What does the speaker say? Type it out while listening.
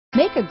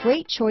Make a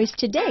great choice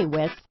today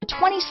with the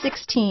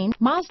 2016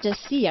 Mazda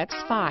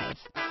CX-5.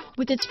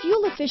 With its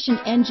fuel-efficient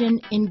engine,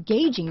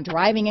 engaging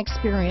driving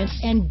experience,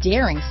 and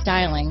daring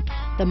styling,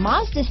 the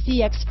Mazda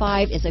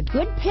CX-5 is a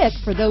good pick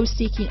for those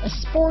seeking a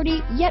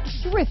sporty yet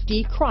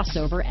thrifty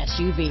crossover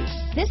SUV.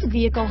 This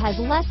vehicle has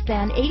less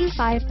than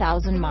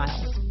 85,000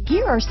 miles.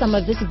 Here are some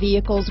of this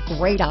vehicle's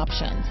great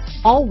options: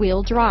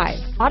 all-wheel drive,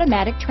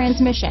 automatic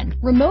transmission,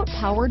 remote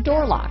power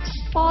door locks,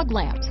 fog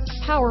lamps,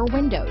 power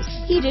windows,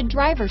 heated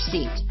driver's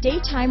seat,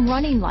 daytime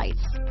running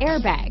lights,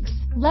 airbags,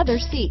 leather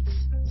seats,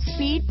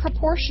 speed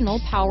proportional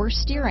power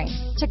steering,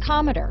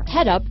 tachometer,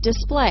 head-up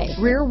display,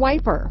 rear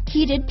wiper,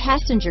 heated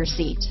passenger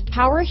seat,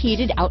 power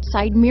heated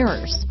outside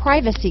mirrors,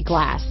 privacy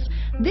glass.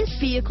 This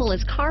vehicle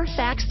is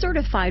Carfax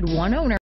certified one owner.